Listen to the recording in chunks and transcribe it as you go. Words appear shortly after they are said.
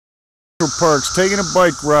Metroparks, taking a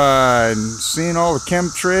bike ride, seeing all the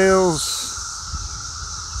chemtrails,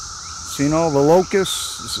 seeing all the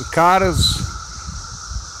locusts, the cicadas.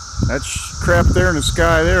 That crap there in the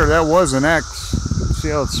sky there, that was an X. See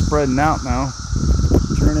how it's spreading out now,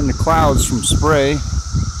 turning into clouds from spray.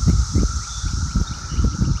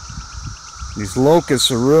 These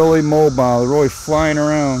locusts are really mobile, they're really flying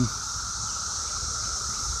around.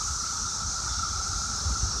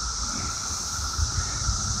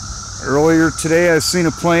 Earlier today I seen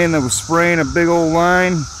a plane that was spraying a big old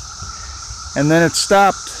line and then it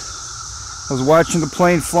stopped. I was watching the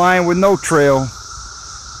plane flying with no trail.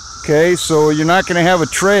 Okay, so you're not going to have a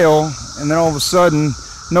trail and then all of a sudden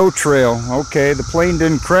no trail. Okay, the plane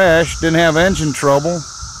didn't crash, didn't have engine trouble.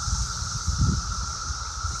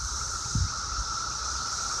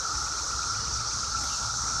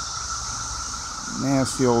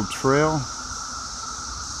 Nasty old trail.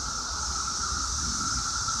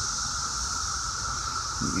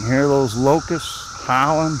 You can hear those locusts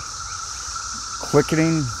howling,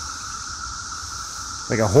 clicketing,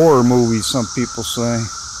 like a horror movie, some people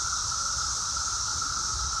say.